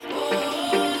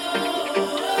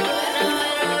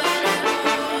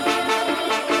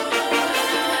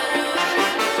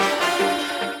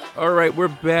right, we're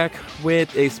back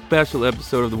with a special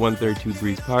episode of the 132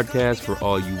 Degrees podcast for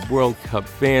all you World Cup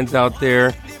fans out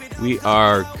there. We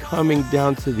are coming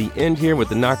down to the end here with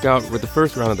the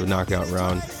first round of the knockout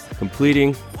round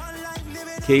completing.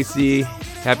 Casey,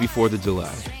 happy 4th of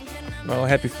July. Well,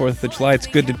 happy 4th of July. It's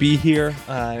good to be here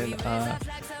on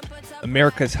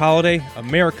America's holiday.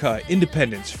 America,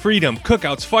 independence, freedom,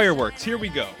 cookouts, fireworks. Here we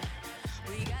go.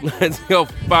 Let's go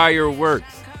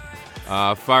fireworks.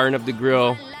 Firing up the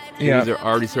grill. Things are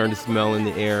already starting to smell in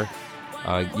the air.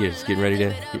 Just getting ready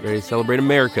to celebrate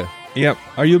America. Yep.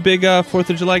 Are you a big 4th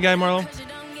of July guy, Marlo?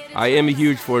 I am a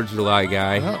huge 4th of July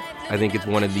guy. Oh. I think it's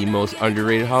one of the most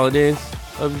underrated holidays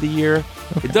of the year.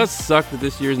 Okay. It does suck that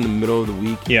this year's in the middle of the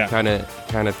week. Yeah. Kind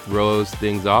of throws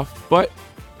things off. But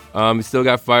we still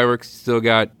got fireworks. Still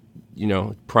got,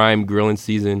 prime grilling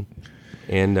season.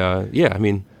 And,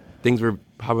 things were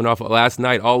popping off last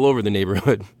night all over the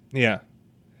neighborhood. Yeah.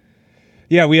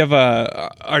 Yeah, we have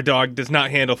our dog does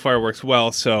not handle fireworks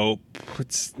well, so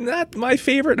it's not my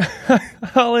favorite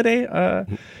holiday,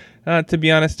 to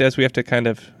be honest, as we have to kind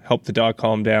of help the dog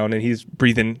calm down, and he's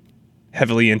breathing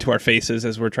heavily into our faces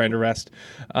as we're trying to rest.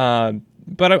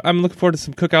 But I'm looking forward to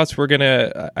some cookouts. We're going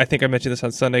to, I think I mentioned this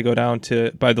on Sunday, go down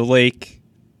by the lake,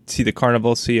 see the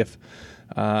carnival, see if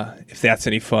that's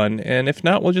any fun. And if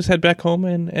not, we'll just head back home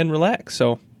and relax.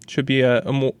 So should be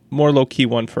a more low-key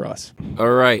one for us.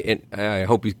 All right, and I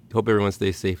hope everyone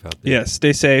stays safe out there. Yeah,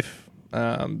 stay safe.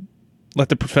 Let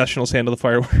the professionals handle the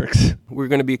fireworks. We're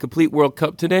going to be a complete World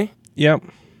Cup today. Yep.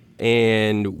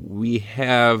 And we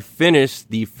have finished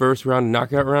the first round,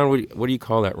 knockout round. What do you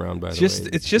call that round, by the way?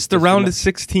 It's just the round of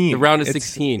 16. The round of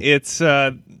 16. It's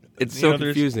so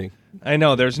confusing. I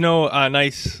know. There's no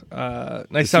nice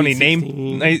sounding name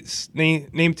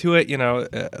to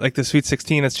it. Like the Sweet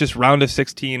 16. It's just round of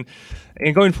 16.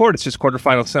 And going forward, it's just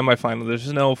quarterfinal, semifinal.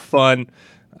 There's no fun,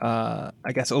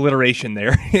 alliteration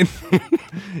there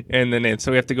in the name. So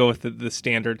we have to go with the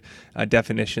standard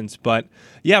definitions. But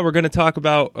yeah, we're going to talk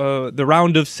about the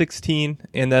round of 16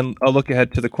 and then a look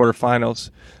ahead to the quarterfinals.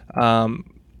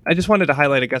 I just wanted to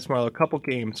highlight, Marlo, a couple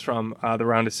games from the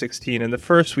round of 16. And the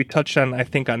first we touched on, I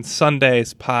think, on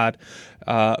Sunday's pod,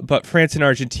 but France and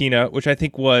Argentina, which I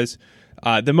think was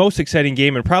the most exciting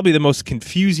game and probably the most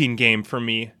confusing game for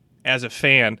me as a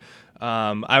fan.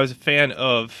 I was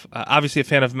obviously a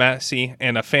fan of Messi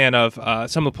and a fan of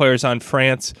some of the players on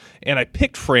France, and I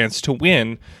picked France to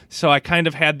win, so I kind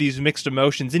of had these mixed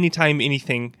emotions. Anytime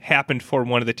anything happened for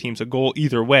one of the teams, a goal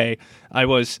either way, I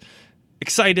was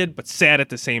excited but sad at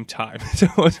the same time. So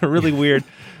it was a really weird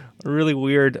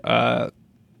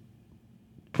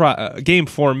game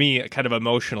for me, kind of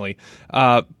emotionally.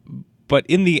 But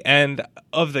in the end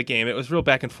of the game, it was real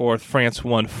back and forth. France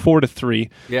won 4-3.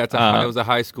 Yeah, it was a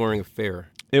high-scoring affair.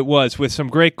 It was, with some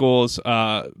great goals.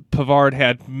 Pavard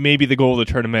had maybe the goal of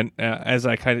the tournament, as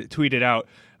I kind of tweeted out.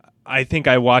 I think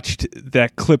I watched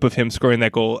that clip of him scoring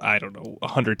that goal,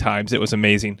 100 times. It was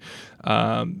amazing.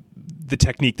 The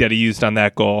technique that he used on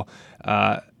that goal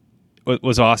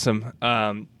was awesome.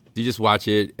 Do you just watch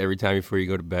it every time before you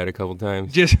go to bed a couple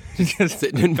times? Just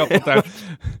sitting a couple times.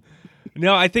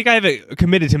 No, I think I have it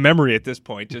committed to memory at this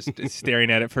point, just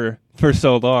staring at it for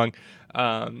so long.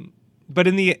 But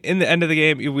in the end of the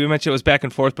game, we mentioned it was back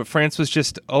and forth, but France was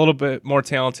just a little bit more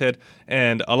talented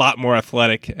and a lot more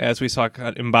athletic, as we saw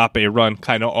Mbappe run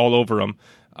kind of all over him.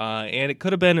 And it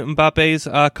could have been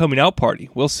Mbappe's coming out party.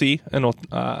 We'll see. And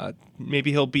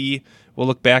maybe we'll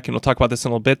look back and we'll talk about this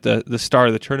in a little bit, the star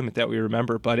of the tournament that we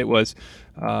remember. But it was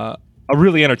a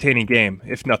really entertaining game,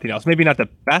 if nothing else. Maybe not the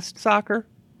best soccer,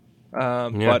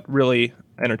 but really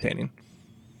entertaining.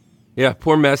 Yeah,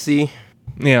 poor Messi.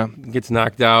 Yeah. Gets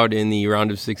knocked out in the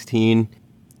round of 16.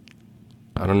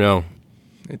 I don't know.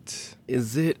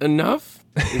 Is it enough?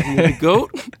 Is he the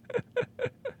GOAT?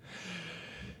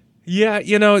 Yeah,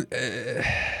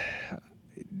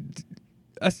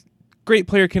 a great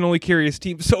player can only carry his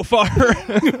team so far.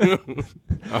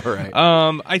 All right.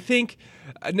 I think,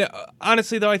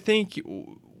 honestly, though, I think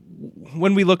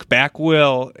when we look back,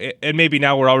 and maybe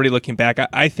now we're already looking back,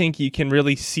 I think you can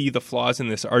really see the flaws in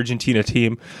this Argentina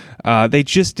team. They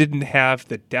just didn't have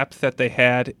the depth that they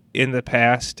had in the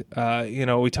past.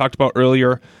 We talked about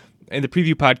earlier in the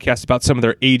preview podcast about some of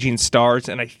their aging stars,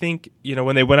 and I think,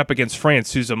 when they went up against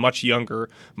France, who's a much younger,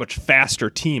 much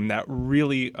faster team, that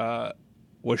really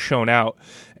was shown out.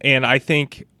 And I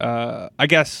think, as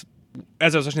I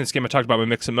was watching this game, I talked about my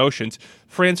mixed emotions.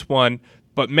 France won,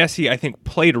 but Messi, I think,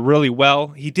 played really well.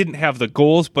 He didn't have the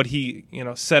goals, but he,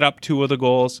 set up two of the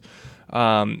goals,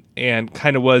 and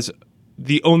kind of was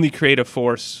the only creative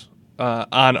force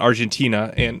on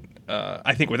Argentina. And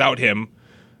I think without him,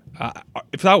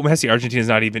 without Messi, Argentina's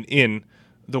not even in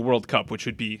the World Cup, which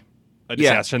would be a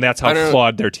disaster, and that's how I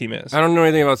flawed their team is. I don't know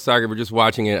anything about soccer, but just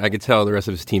watching it, I could tell the rest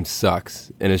of his team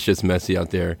sucks, and it's just Messi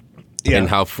out there. Yeah. And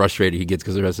how frustrated he gets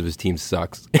because the rest of his team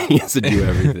sucks. He has to do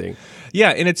everything. Yeah,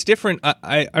 and it's different.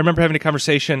 I remember having a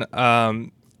conversation,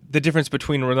 the difference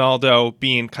between Ronaldo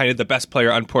being kind of the best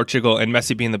player on Portugal and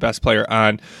Messi being the best player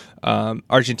on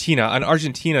Argentina. On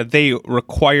Argentina, they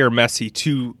require Messi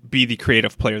to be the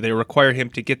creative player. They require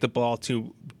him to get the ball,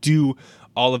 to do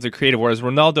all of the creative, whereas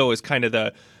Ronaldo is kind of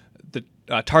the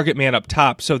target man up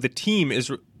top. So the team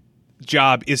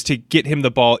job is to get him the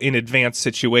ball in advanced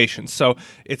situations. So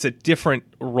it's a different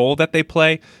role that they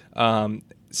play.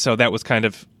 So that was kind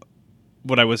of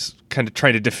what I was kind of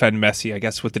trying to defend Messi, I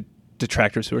guess, with the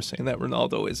detractors who are saying that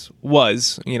Ronaldo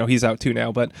was, he's out too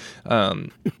now, but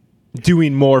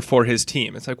doing more for his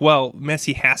team. It's like, well,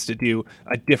 Messi has to do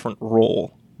a different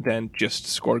role than just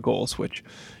score goals, which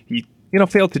he,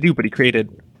 failed to do, but he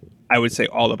created, I would say,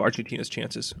 all of Argentina's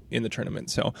chances in the tournament.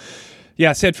 So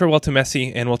yeah, said farewell to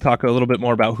Messi, and we'll talk a little bit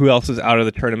more about who else is out of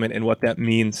the tournament and what that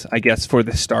means, I guess, for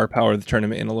the star power of the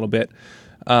tournament in a little bit.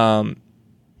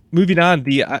 Moving on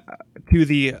to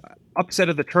the upset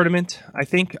of the tournament, I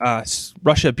think,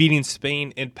 Russia beating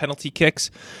Spain in penalty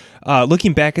kicks.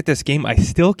 Looking back at this game, I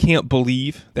still can't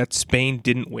believe that Spain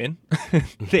didn't win.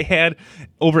 They had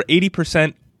over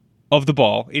 80% of the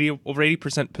ball, over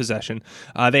 80% possession.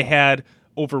 They had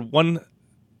over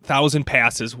 1,000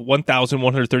 passes,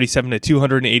 1,137 to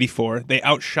 284. They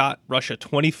outshot Russia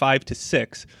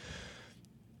 25-6,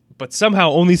 but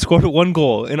somehow only scored one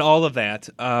goal in all of that.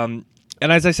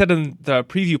 And as I said in the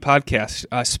preview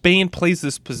podcast, Spain plays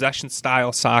this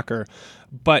possession-style soccer,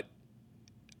 but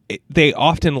they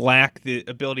often lack the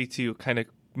ability to kind of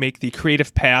make the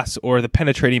creative pass or the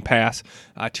penetrating pass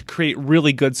to create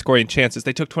really good scoring chances.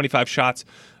 They took 25 shots.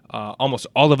 Almost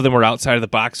all of them were outside of the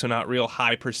box, so not real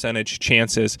high percentage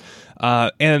chances.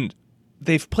 And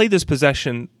they've played this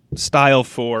possession style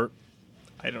for,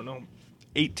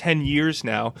 8-10 years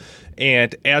now.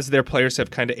 And as their players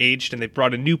have kind of aged and they've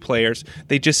brought in new players,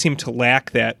 they just seem to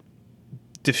lack that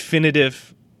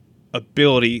definitive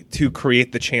ability to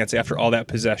create the chance after all that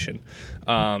possession.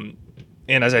 And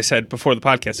as I said before the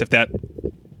podcast, if that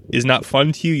is not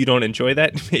fun to you, you don't enjoy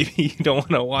that, maybe you don't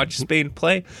want to watch Spain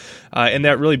play. And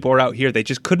that really bore out here. They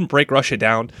just couldn't break Russia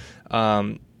down.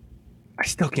 I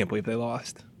still can't believe they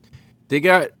lost. They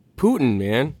got Putin,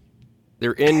 man.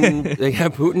 They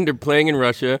have Putin. They're playing in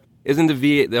Russia. Isn't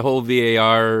the whole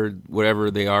VAR,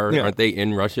 whatever they are, aren't they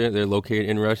in Russia? They're located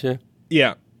in Russia?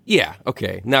 Yeah. Yeah,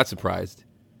 okay. Not surprised.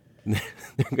 They're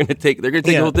going to take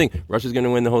the whole thing. Russia's going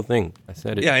to win the whole thing. I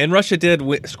said it. Yeah, and Russia did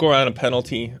score on a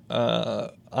penalty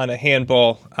on a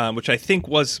handball, which I think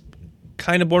was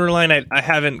kind of borderline. I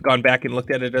haven't gone back and looked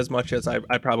at it as much as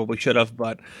I probably should have,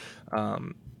 but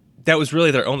that was really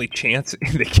their only chance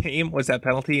in the game was that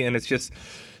penalty, and it's just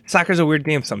soccer's a weird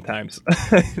game sometimes.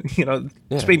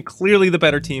 Spain clearly the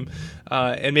better team,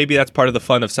 and maybe that's part of the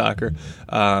fun of soccer,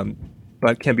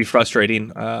 but can be frustrating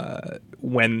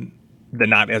when the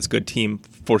not as good team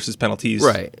forces penalties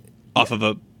off of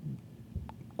a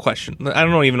question. I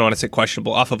don't even want to say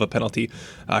questionable, off of a penalty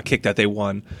kick that they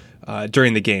won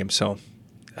during the game. So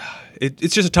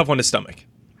it's just a tough one to stomach.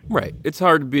 Right. It's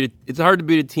hard to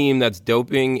beat a team that's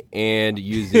doping and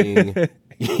using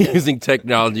using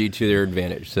technology to their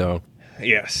advantage. So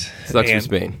yes, sucks for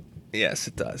Spain. Yes,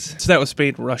 it does. So that was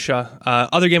Spain, Russia.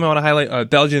 Other game I want to highlight: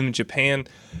 Belgium and Japan,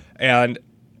 and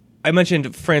I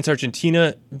mentioned France,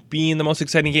 Argentina being the most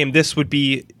exciting game. This would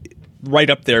be right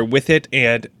up there with it,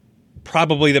 and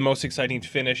probably the most exciting to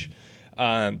finish.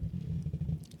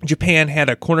 Japan had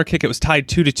a corner kick. It was tied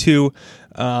 2-2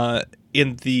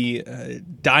 in the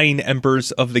dying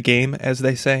embers of the game, as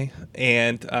they say.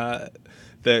 And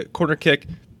the corner kick,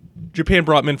 Japan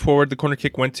brought men forward. The corner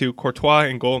kick went to Courtois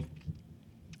in goal.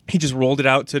 He just rolled it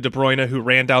out to De Bruyne, who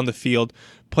ran down the field,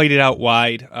 played it out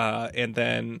wide, and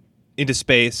then into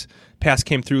space. Pass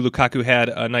came through. Lukaku had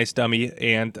a nice dummy,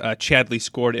 and Chadli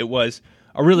scored. It was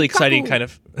a really exciting kind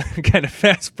of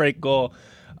fast break goal.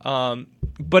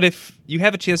 But if you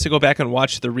have a chance to go back and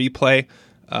watch the replay,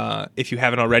 if you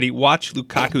haven't already, watch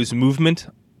Lukaku's movement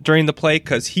during the play,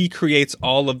 because he creates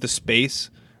all of the space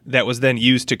that was then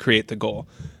used to create the goal.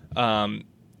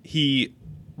 He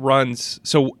runs,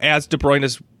 so as De Bruyne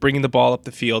is bringing the ball up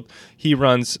the field, he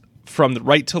runs from the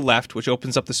right to left, which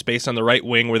opens up the space on the right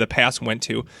wing where the pass went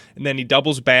to, and then he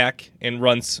doubles back and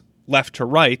runs left to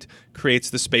right, creates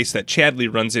the space that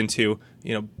Chadli runs into,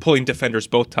 pulling defenders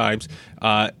both times,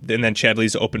 and then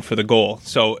Chadli's open for the goal.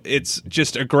 So it's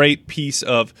just a great piece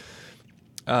of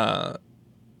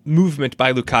movement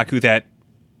by Lukaku that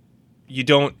you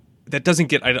don't. That doesn't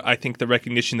get, I think, the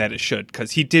recognition that it should,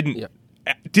 because he didn't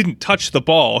touch the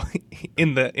ball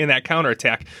in that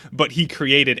counterattack, but he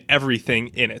created everything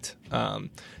in it.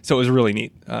 So it was really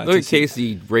neat. Look at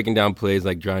Casey breaking down plays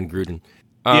like John Gruden.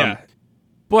 Yeah.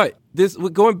 But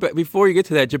going back before you get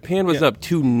to that, Japan was up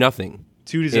 2-0.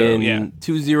 2-0, yeah.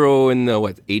 2-0 in the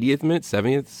 80th minute,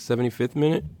 70th, 75th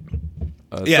minute.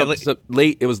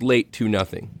 Late. It was late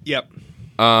 2-0. Yep.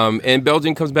 And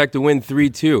Belgium comes back to win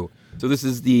 3-2. So this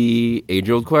is the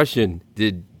age-old question: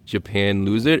 did Japan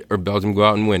lose it, or Belgium go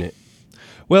out and win it?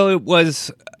 Well, it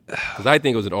was, because I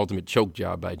think it was an ultimate choke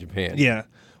job by Japan. Yeah.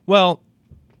 Well,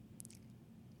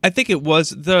 I think it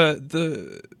was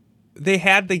they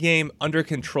had the game under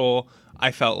control,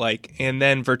 I felt like, and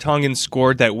then Vertonghen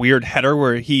scored that weird header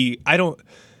where he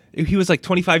was like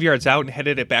 25 yards out and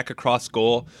headed it back across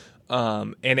goal.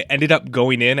 And it ended up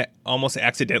going in almost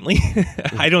accidentally.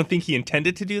 I don't think he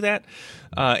intended to do that.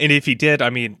 And if he did, I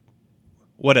mean,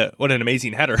 what an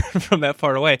amazing header from that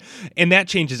far away. And that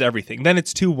changes everything. Then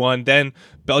it's 2-1. Then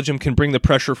Belgium can bring the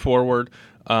pressure forward.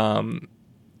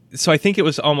 So I think it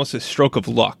was almost a stroke of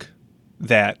luck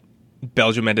that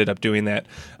Belgium ended up doing that.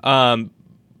 And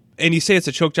you say it's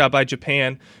a choke job by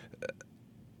Japan.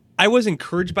 I was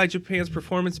encouraged by Japan's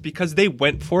performance because they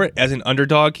went for it as an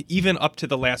underdog, even up to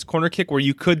the last corner kick, where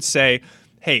you could say,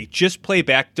 hey, just play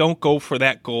back, don't go for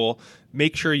that goal,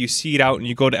 make sure you see it out and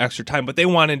you go to extra time. But they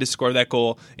wanted to score that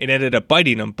goal and ended up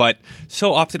biting them. But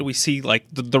so often we see like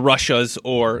the Russias,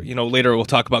 or later we'll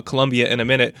talk about Colombia in a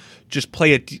minute, just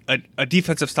play a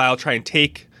defensive style, try and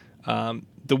take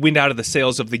the wind out of the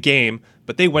sails of the game.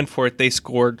 But they went for it, they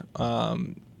scored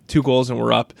 2 goals and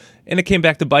were up, and it came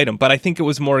back to bite them. But I think it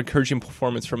was more encouraging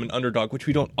performance from an underdog, which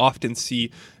we don't often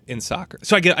see in soccer.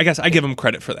 So I guess I give them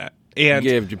credit for that. And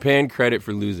you give Japan credit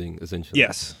for losing, essentially.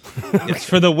 Yes. Yes,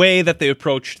 for the way that they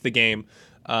approached the game.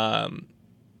 And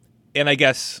I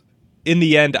guess in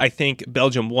the end, I think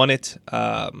Belgium won it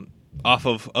off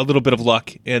of a little bit of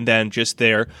luck, and then just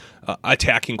their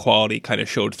attacking quality kind of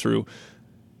showed through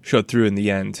in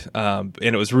the end, and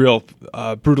it was real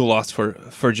brutal loss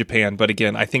for Japan. But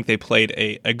again, I think they played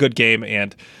a good game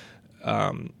and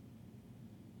a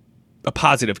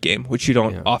positive game, which you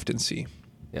don't often see.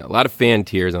 Yeah, a lot of fan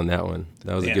tears on that one.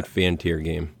 That was a good fan tear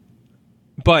game.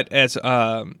 But as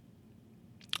our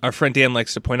friend Dan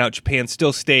likes to point out, Japan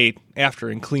still stayed after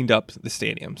and cleaned up the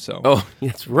stadium. So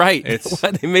that's right.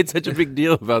 They made such a big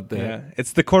deal about that. Yeah,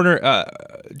 it's the corner.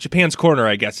 Japan's corner,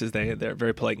 I guess, is they're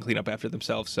very polite and clean up after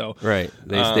themselves. So right,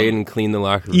 they stayed and cleaned the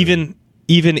locker room.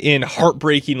 Even in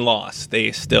heartbreaking loss,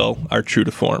 they still are true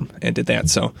to form and did that.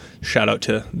 So shout out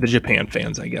to the Japan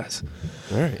fans, I guess.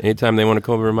 All right, anytime they want to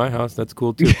come over to my house, that's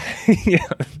cool too. Yeah,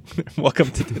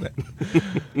 welcome to do that.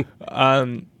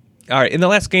 All right, in the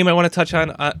last game I want to touch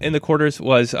on in the quarters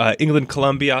was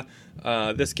England-Colombia.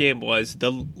 This game was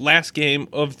the last game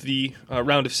of the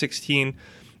round of 16,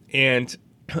 and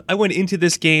I went into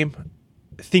this game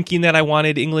thinking that I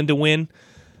wanted England to win,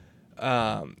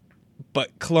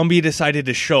 but Colombia decided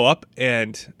to show up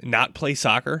and not play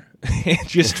soccer and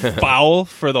just foul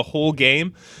for the whole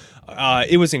game.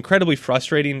 It was incredibly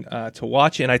frustrating to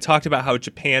watch, and I talked about how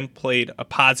Japan played a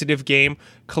positive game.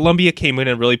 Colombia came in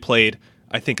and really played,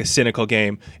 I think, a cynical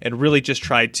game and really just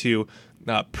tried to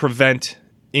prevent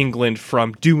England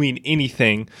from doing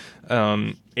anything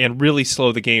and really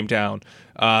slow the game down.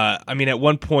 I mean, at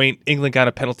one point, England got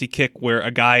a penalty kick where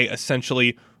a guy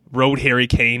essentially rode Harry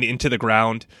Kane into the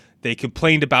ground. They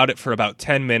complained about it for about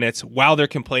 10 minutes. While they're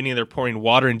complaining, they're pouring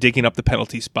water and digging up the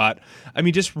penalty spot. I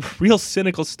mean, just real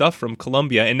cynical stuff from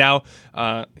Colombia. And now,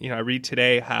 I read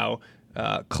today how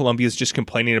Colombia is just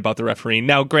complaining about the referee.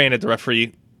 Now, granted, the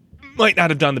referee might not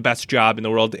have done the best job in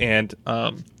the world and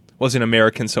was an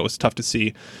American, so it was tough to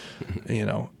see.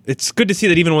 It's good to see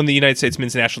that even when the United States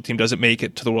men's national team doesn't make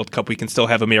it to the World Cup, we can still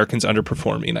have Americans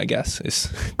underperforming, I guess. It's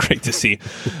great to see.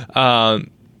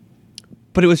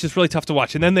 But it was just really tough to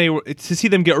watch. And then to see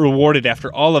them get rewarded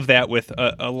after all of that with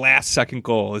a last-second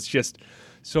goal is just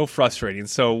so frustrating.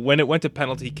 So when it went to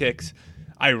penalty kicks,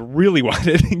 I really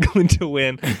wanted England to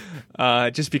win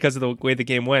just because of the way the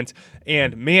game went.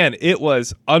 And, man, it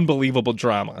was unbelievable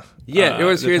drama. Yeah, it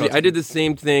was crazy. I did the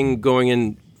same thing going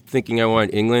in thinking I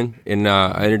wanted England, and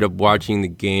I ended up watching the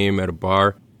game at a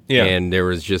bar, and there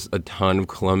was just a ton of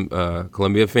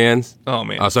Colombia fans. Oh,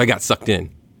 man. So I got sucked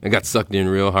in. I got sucked in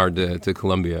real hard to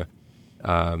Colombia.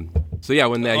 So you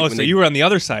were on the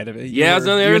other side of it. I was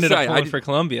on the other side. You ended up pulling for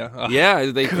Colombia. Oh.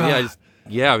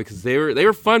 Yeah, because they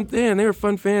were fun. Man, they were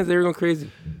fun fans. They were going crazy.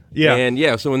 Yeah, and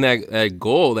so when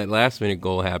that last minute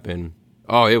goal happened,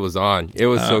 it was on. It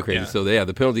was so crazy. Yeah. So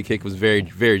the penalty kick was very,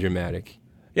 very dramatic.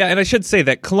 Yeah, and I should say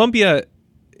that Colombia,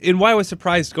 and why I was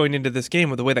surprised going into this game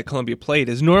with the way that Colombia played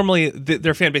is normally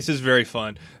their fan base is very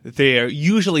fun. They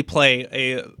usually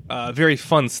play a very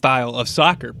fun style of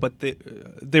soccer, but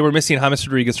they were missing James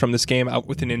Rodriguez from this game out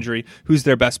with an injury, who's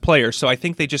their best player. So I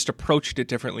think they just approached it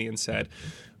differently and said,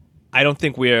 I don't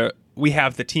think we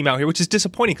have the team out here, which is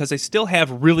disappointing because they still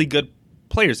have really good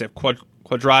players. They have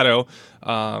Cuadrado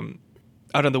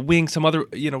out on the wing, some other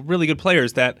really good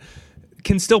players that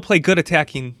can still play good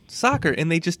attacking soccer,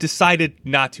 and they just decided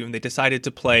not to, and they decided to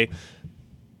play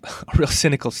a real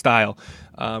cynical style,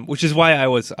 which is why I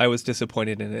was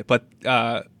disappointed in it. But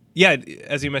yeah,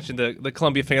 as you mentioned, the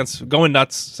Colombia fans going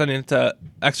nuts, sending it to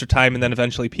extra time and then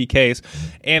eventually PKs,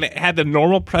 and it had the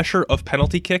normal pressure of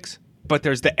penalty kicks, but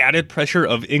there's the added pressure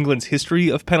of England's history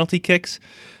of penalty kicks.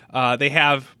 They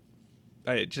have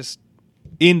just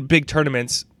in big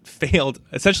tournaments failed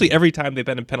essentially every time they've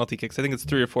been in penalty kicks. I think it's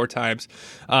 3 or 4 times.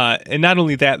 And not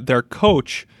only that, their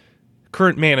coach,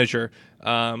 current manager,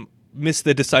 missed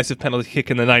the decisive penalty kick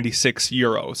in the 96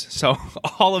 Euros. So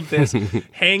all of this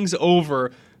hangs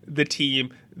over the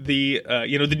team, the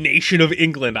nation of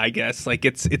England, I guess. Like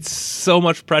it's so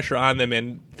much pressure on them,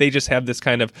 and they just have this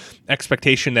kind of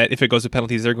expectation that if it goes to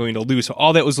penalties, they're going to lose. So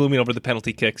all that was looming over the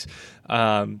penalty kicks.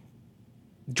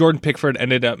 Jordan Pickford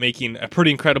ended up making a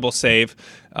pretty incredible save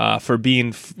for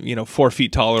being 4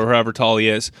 feet tall or however tall he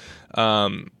is,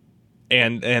 and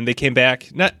they came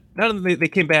back. Not only they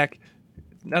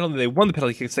won the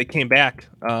penalty kicks, they came back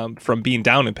from being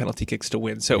down in penalty kicks to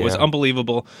win. So it was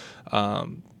unbelievable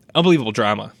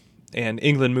drama, and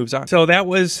England moves on. So that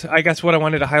was, I guess, what I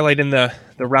wanted to highlight in the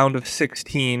round of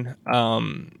 16.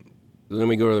 Then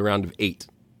we go to the round of 8.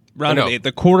 Round of 8,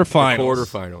 the quarterfinals. The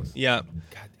quarterfinals.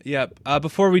 Yeah.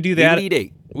 Before we do that, Elite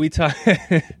 8.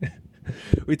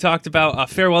 we talked about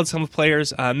farewell to some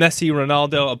players. Messi,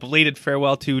 Ronaldo, a belated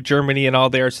farewell to Germany and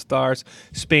all their stars,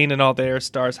 Spain and all their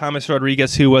stars. James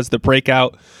Rodriguez, who was the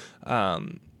breakout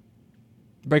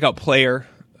player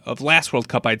of last World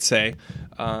Cup, I'd say.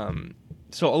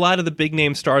 So a lot of the big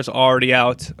name stars are already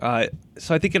out.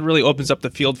 So I think it really opens up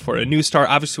the field for a new star.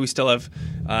 Obviously, we still have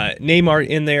Neymar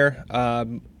in there,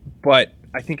 but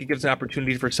I think it gives an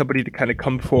opportunity for somebody to kind of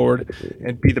come forward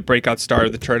and be the breakout star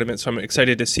of the tournament. So I'm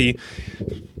excited to see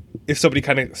if somebody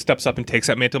kind of steps up and takes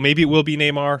that mantle. Maybe it will be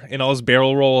Neymar in all his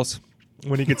barrel rolls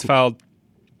when he gets fouled.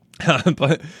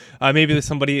 But maybe there's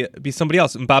somebody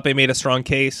else. Mbappe made a strong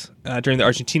case during the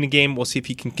Argentina game. We'll see if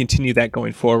he can continue that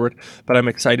going forward. But I'm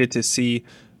excited to see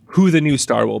who the new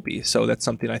star will be. So that's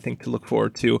something I think to look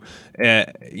forward to.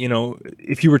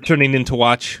 If you were tuning in to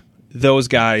watch those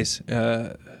guys,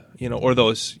 or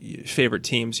those favorite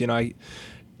teams, I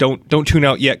don't tune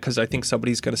out yet because I think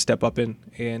somebody's going to step up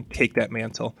and take that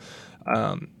mantle.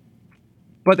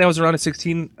 But that was a round of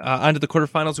 16. On to the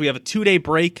quarterfinals. We have a 2-day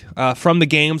break from the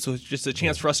games, which is just a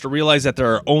chance for us to realize that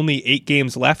there are only 8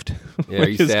 games left. Yeah, are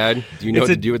you sad? Do you know what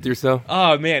to do with yourself?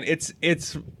 Oh man, it's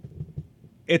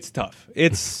tough.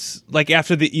 It's like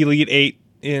after the Elite 8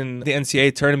 in the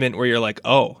NCAA tournament where you're like,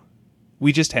 oh,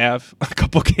 we just have a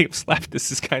couple games left.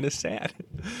 This is kind of sad.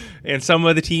 And some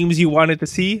of the teams you wanted to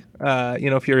see,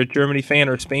 if you're a Germany fan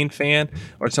or a Spain fan,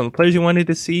 or some of the players you wanted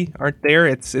to see aren't there.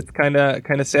 It's kind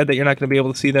of sad that you're not going to be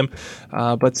able to see them,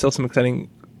 but still some exciting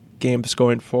games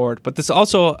going forward. But this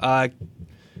also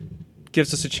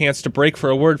gives us a chance to break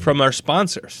for a word from our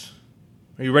sponsors.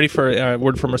 Are you ready for a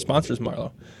word from our sponsors,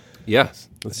 Marlo? Yes.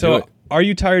 Let's do it. Are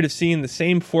you tired of seeing the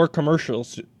same 4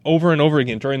 commercials over and over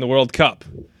again during the World Cup?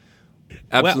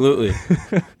 Absolutely.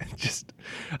 Well,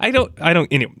 I don't,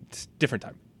 anyway, it's a different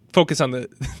time. Focus on the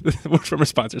word from our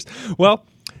sponsors. Well,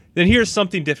 then here's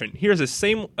something different. Here's a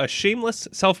shameless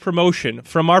self-promotion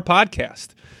from our podcast.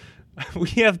 We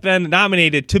have been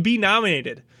nominated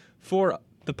for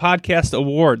the podcast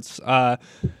awards.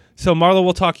 So Marlo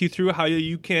will talk you through how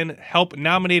you can help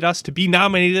nominate us to be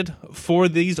nominated for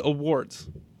these awards.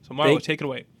 So Marlo, take it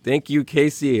away. Thank you,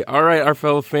 Casey. All right, our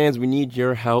fellow fans, we need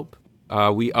your help.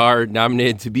 We are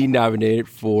nominated to be nominated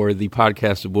for the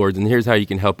podcast awards, and here's how you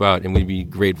can help out, and we'd be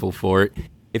grateful for it.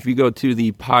 If you go to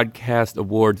the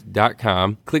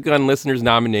podcastawards.com, click on Listeners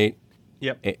Nominate.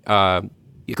 Yep.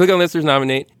 You click on Listeners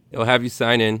Nominate, it'll have you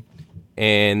sign in,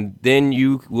 and then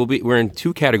we're in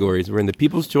 2 categories. We're in the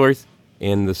People's Choice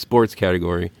and the Sports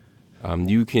category.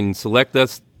 You can select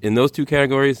us in those 2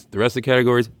 categories. The rest of the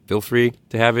categories, feel free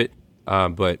to have it,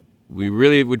 but we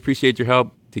really would appreciate your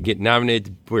help to get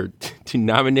nominated to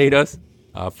nominate us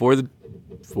for the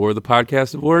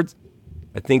podcast awards.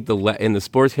 I think in the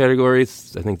sports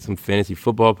categories, I think some fantasy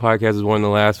football podcast has won in the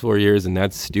last 4 years, and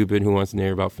that's stupid. Who wants to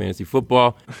hear about fantasy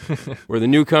football? We're the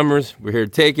newcomers. We're here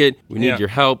to take it. We need your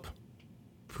help.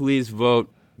 Please vote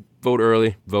Vote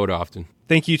early, vote often.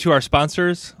 Thank you to our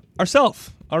sponsors,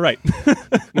 ourselves. All right. All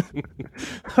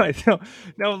right. So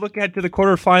now look ahead to the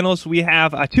quarterfinals. We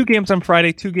have 2 games on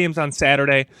Friday, 2 games on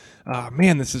Saturday.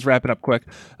 Man, this is wrapping up quick.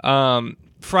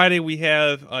 Friday, we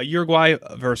have Uruguay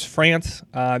versus France.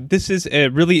 This is a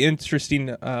really interesting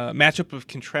matchup of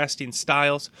contrasting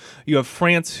styles. You have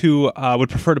France, who would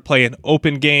prefer to play an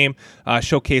open game,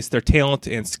 showcase their talent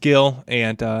and skill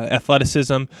and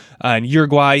athleticism, and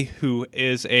Uruguay, who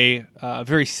is a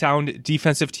very sound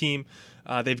defensive team.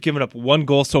 They've given up 1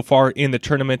 goal so far in the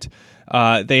tournament.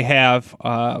 They have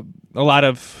a lot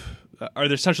of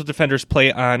their central defenders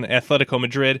play on Atletico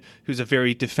Madrid, who's a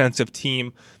very defensive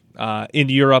team in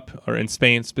Europe, or in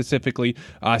Spain specifically.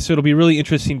 So it'll be really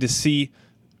interesting to see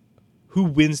who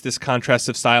wins this contrast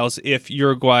of styles, if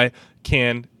Uruguay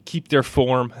can keep their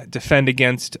form, defend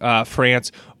against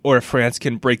France, or if France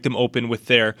can break them open with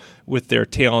their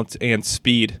talent and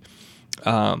speed.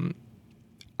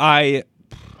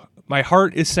 My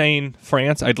heart is saying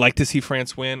France. I'd like to see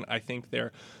France win. I think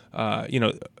they're, I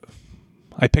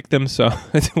picked them to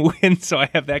win, so I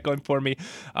have that going for me.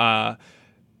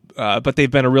 But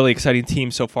they've been a really exciting team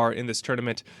so far in this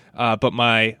tournament. But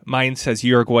my mind says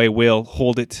Uruguay will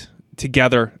hold it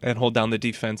together and hold down the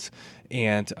defense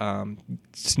and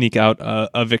sneak out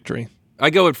a victory.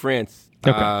 I go with France.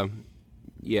 Okay.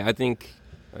 I think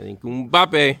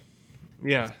Mbappe.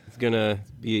 Yeah.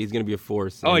 He's gonna be a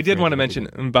force. I did want to mention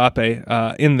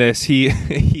Mbappe in this.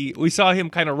 We saw him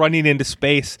kind of running into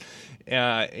space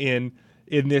in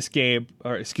this game,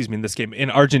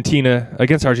 in Argentina,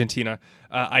 against Argentina.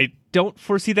 I don't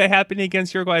foresee that happening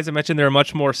against Uruguay. As I mentioned, they're a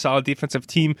much more solid defensive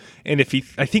team, and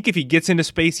I think if he gets into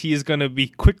space, he is going to be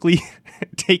quickly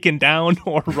taken down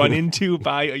or run into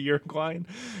by a Uruguayan.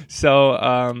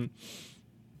 So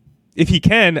if he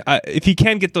can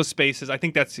get those spaces, I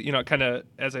think that's kind of,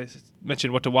 as I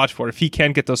mentioned, what to watch for. If he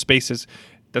can get those spaces,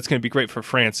 that's going to be great for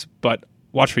France. But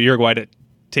watch for Uruguay to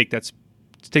take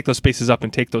those spaces up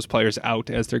and take those players out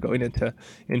as they're going into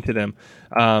them.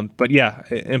 But yeah,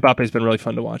 Mbappe's been really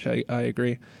fun to watch. I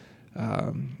agree.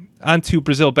 On to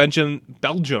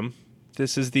Brazil-Belgium.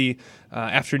 This is the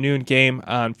afternoon game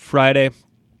on Friday.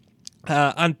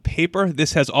 On paper,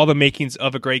 this has all the makings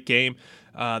of a great game.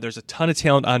 There's a ton of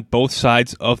talent on both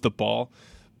sides of the ball.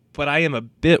 But I am a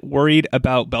bit worried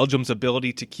about Belgium's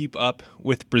ability to keep up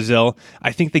with Brazil.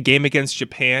 I think the game against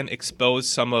Japan exposed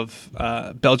some of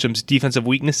Belgium's defensive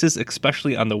weaknesses,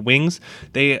 especially on the wings.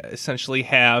 They essentially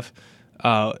have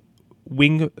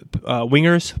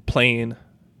wingers playing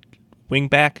wing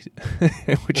back,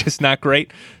 which is not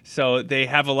great. So they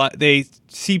have a lot. They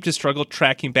seem to struggle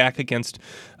tracking back against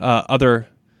other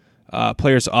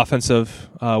players' offensive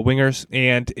wingers,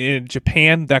 and in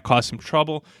Japan that caused some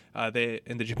trouble.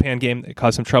 In the Japan game, it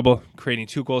caused some trouble, creating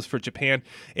 2 goals for Japan.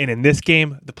 And in this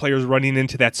game, the players running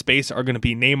into that space are going to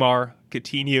be Neymar,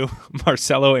 Coutinho,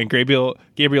 Marcelo, and Gabriel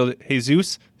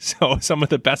Jesus. So some of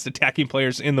the best attacking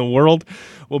players in the world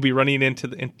will be running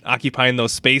into occupying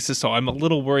those spaces. So I'm a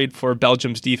little worried for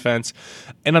Belgium's defense.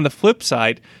 And on the flip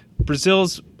side,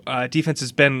 Brazil's defense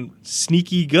has been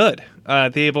sneaky good.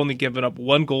 They have only given up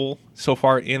 1 goal so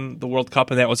far in the World Cup,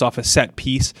 and that was off a set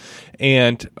piece,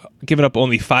 and given up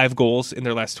only 5 goals in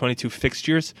their last 22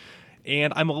 fixtures.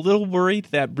 And I'm a little worried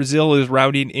that Brazil is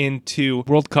rounding into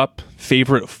World Cup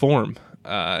favorite form.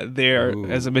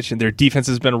 As I mentioned, their defense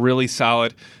has been really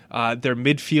solid. Their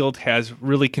midfield has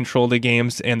really controlled the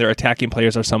games, and their attacking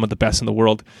players are some of the best in the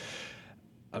world.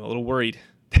 I'm a little worried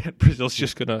that Brazil's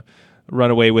just going to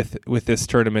run away with this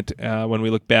tournament when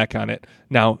we look back on it.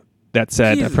 Now, that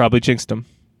said, I probably jinxed them.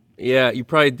 Yeah, you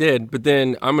probably did. But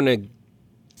then I'm going to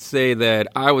say that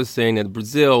I was saying that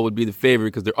Brazil would be the favorite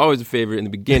because they're always a favorite in the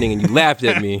beginning, and you laughed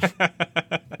at me.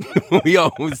 We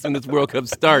always, when this World Cup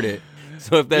started.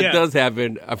 So if that does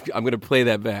happen, I'm going to play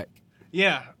that back.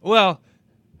 Yeah, well,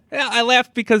 I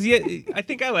laughed because I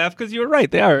think I laughed because you were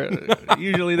right. They are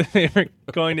usually the favorite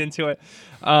going into it.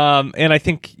 And I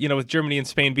think, with Germany and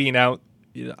Spain being out,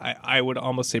 I would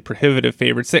almost say prohibitive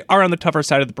favorites. They are on the tougher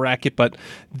side of the bracket, but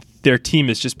their team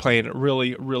is just playing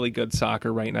really, really good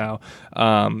soccer right now.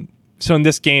 So in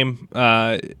this game,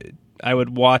 I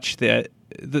would watch the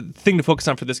thing to focus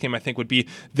on for this game, I think, would be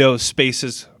those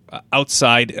spaces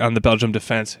outside on the Belgium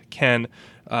defense. Can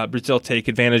Brazil take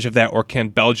advantage of that, or can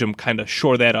Belgium kind of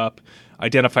shore that up,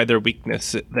 identify their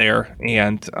weakness there,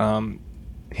 and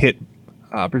hit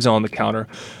Brazil on the counter?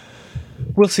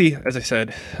 We'll see. As I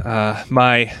said, I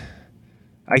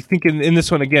think in this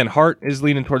one, again, heart is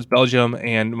leaning towards Belgium,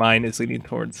 and mine is leaning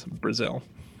towards Brazil.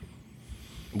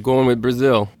 I'm going with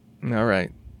Brazil. All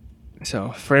right. So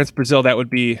France, Brazil, that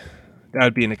would be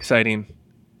an exciting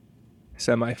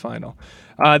semifinal.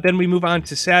 Then we move on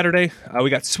to Saturday. We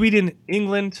got Sweden,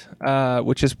 England,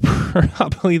 which is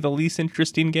probably the least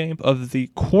interesting game of the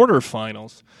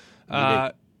quarterfinals.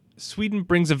 Sweden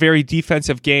brings a very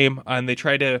defensive game, and they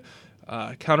try to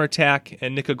counterattack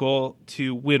and nick a goal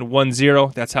to win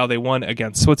 1-0. That's how they won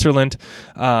against Switzerland.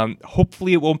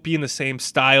 Hopefully it won't be in the same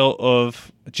style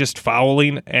of just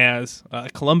fouling as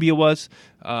Colombia was.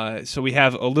 So we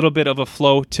have a little bit of a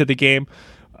flow to the game.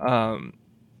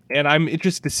 And I'm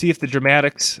interested to see if the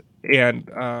dramatics and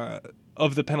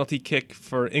of the penalty kick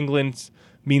for England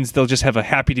means they'll just have a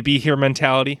happy to be here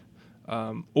mentality,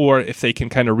 or if they can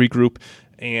kind of regroup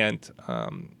and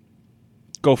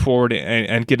go forward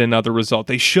and get another result.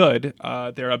 They should.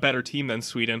 They're a better team than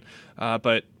Sweden,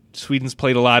 but Sweden's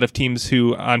played a lot of teams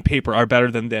who on paper are better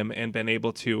than them and been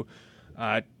able to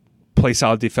play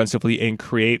solid defensively and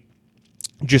create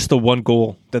just the one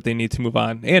goal that they need to move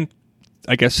on. And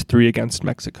I guess 3 against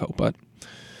Mexico, but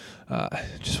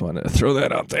just wanted to throw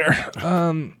that out there.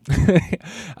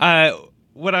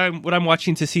 What I'm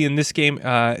watching to see in this game,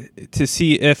 to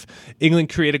see if England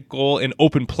create a goal in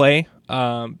open play.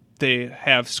 They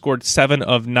have scored 7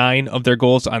 of 9 of their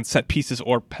goals on set pieces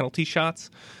or penalty shots.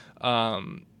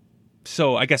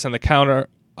 So I guess on the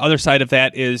other side of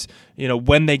that is,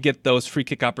 when they get those free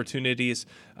kick opportunities,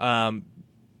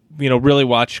 really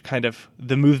watch kind of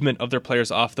the movement of their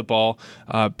players off the ball,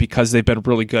 because they've been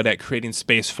really good at creating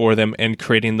space for them and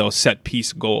creating those set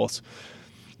piece goals.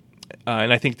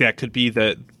 And I think that could be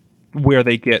where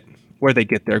they get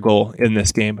their goal in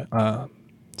this game.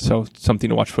 So something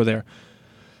to watch for there.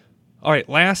 All right,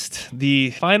 the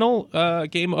final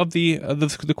game of the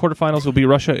quarterfinals will be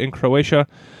Russia and Croatia.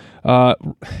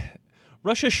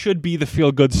 Russia should be the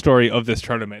feel-good story of this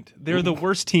tournament. They're the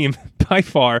worst team by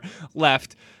far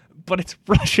left, but it's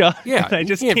Russia. Yeah, and I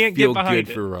just can't get behind it.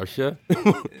 Good for Russia.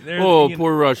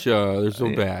 Poor Russia. They're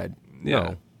so bad.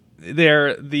 Yeah,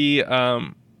 they're the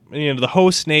the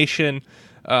host nation.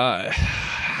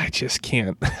 I just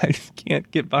can't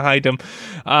get behind them.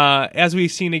 As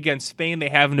we've seen against Spain, they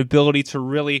have an ability to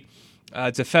really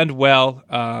defend well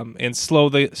and slow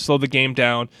the game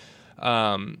down.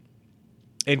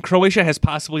 And Croatia has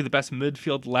possibly the best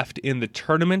midfield left in the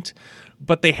tournament,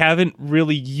 but they haven't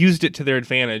really used it to their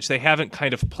advantage. They haven't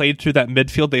kind of played through that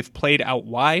midfield. They've played out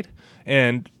wide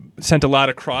and sent a lot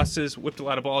of crosses, whipped a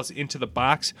lot of balls into the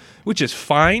box, which is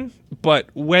fine. But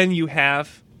when you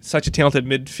have such a talented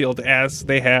midfield as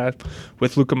they had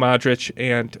with Luka Modric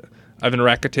and Ivan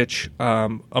Rakitic,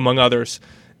 among others,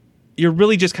 you're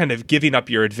really just kind of giving up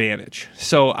your advantage.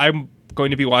 So I'm going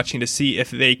to be watching to see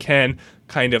if they can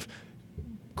kind of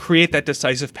create that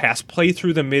decisive pass, play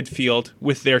through the midfield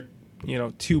with their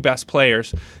 2 best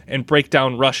players, and break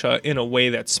down Russia in a way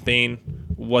that Spain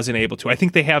wasn't able to. I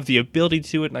think they have the ability to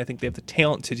do it, and I think they have the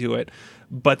talent to do it,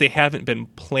 but they haven't been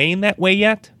playing that way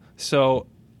yet. So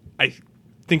I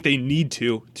think they need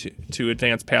to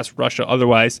advance past Russia.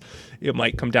 Otherwise, it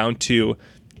might come down to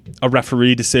a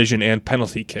referee decision and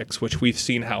penalty kicks, which we've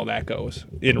seen how that goes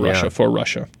in Russia for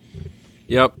Russia.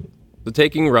 Yep. So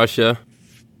taking Russia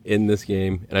in this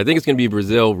game, and I think it's going to be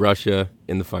Brazil-Russia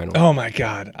in the final. Oh my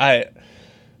God, I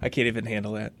can't even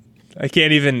handle that. I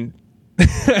can't even.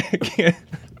 I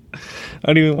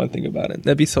don't even want to think about it.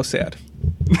 That'd be so sad.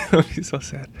 That'd be so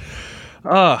sad.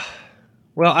 Well,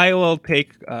 I will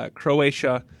take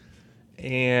Croatia,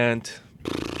 and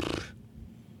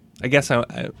I guess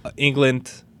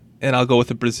England, and I'll go with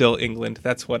the Brazil-England.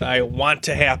 That's what I want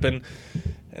to happen,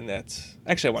 and I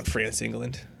want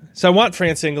France-England. So I want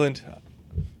France-England.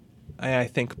 I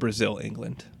think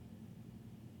Brazil-England.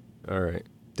 All right.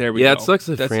 There we go. Yeah, it sucks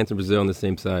that France and Brazil on the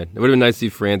same side. It would have been nice to see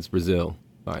France-Brazil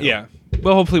final. Yeah.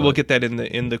 Well, hopefully we'll get that in the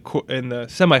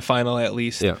semifinal at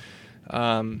least. Yeah.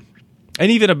 And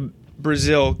even a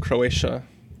Brazil-Croatia.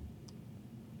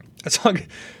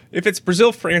 If it's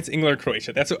Brazil, France, England, or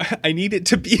Croatia, that's what I need it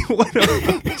to be.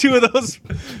 Two of those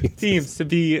teams to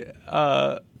be.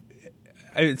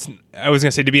 I was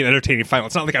gonna say to be an entertaining final.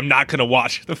 It's not like I'm not gonna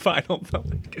watch the final, but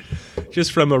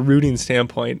just from a rooting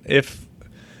standpoint,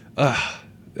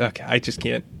 I just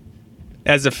can't,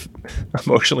 as if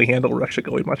emotionally handle Russia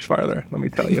going much farther. Let me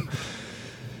tell you.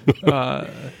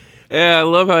 Yeah, I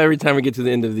love how every time we get to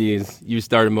the end of these, you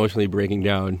start emotionally breaking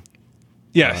down.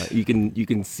 Yes, you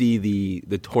can see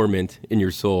the torment in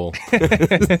your soul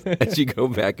as you go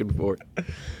back and forth.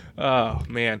 Oh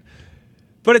man.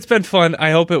 But it's been fun. I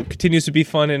hope it continues to be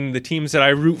fun, and the teams that I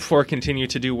root for continue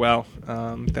to do well.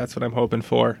 That's what I'm hoping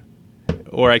for.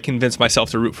 Or I convince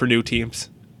myself to root for new teams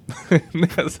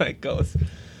as that goes.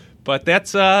 But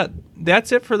that's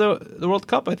it for the World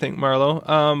Cup, I think,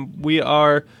 Marlo. We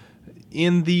are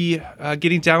in the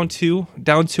getting down to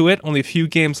it. Only a few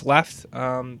games left.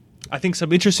 I think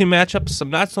some interesting matchups, some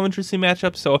not so interesting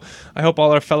matchups. So I hope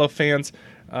all our fellow fans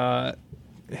have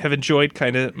enjoyed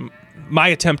kind of my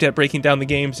attempt at breaking down the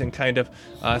games and kind of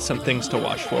some things to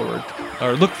watch forward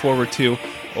or look forward to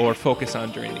or focus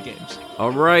on during the games.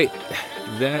 All right.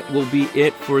 That will be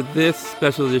it for this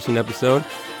special edition episode.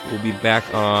 We'll be back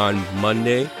on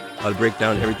Monday to break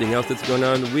down everything else that's going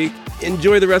on in the week.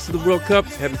 Enjoy the rest of the World Cup.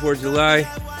 Happy 4th of July.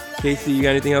 Casey, you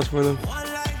got anything else for them?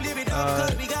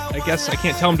 I guess I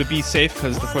can't tell them to be safe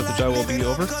because the 4th of July will be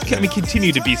over. I mean,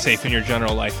 continue to be safe in your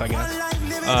general life, I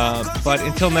guess. But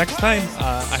until next time,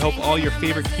 I hope all your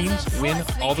favorite teams win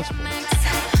all the sports.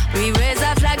 We raise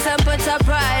our flags and put our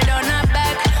pride on our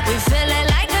back. We feeling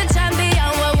like a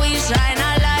champion when we shine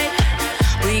our light.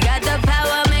 We got the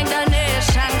power, make the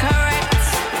nation correct.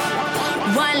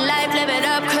 One life, live it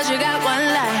up, cause you got one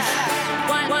life.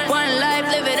 One life,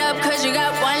 live it up, cause you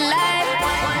got one life.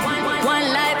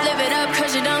 One life, live it up,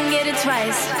 cause you don't get it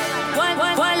twice.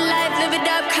 One life, live it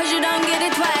up, cause you don't get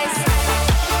it twice.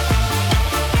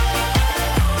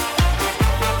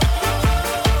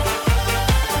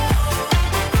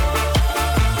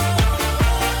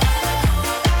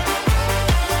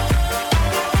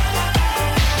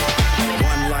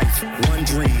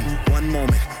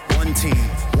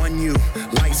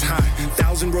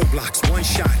 Roadblocks, one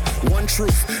shot, one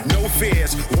truth, no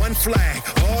fears, one flag.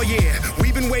 Oh yeah,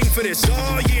 we've been waiting for this.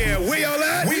 Oh yeah, we all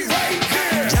at? We right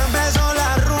here. Ya empezó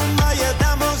la rumba y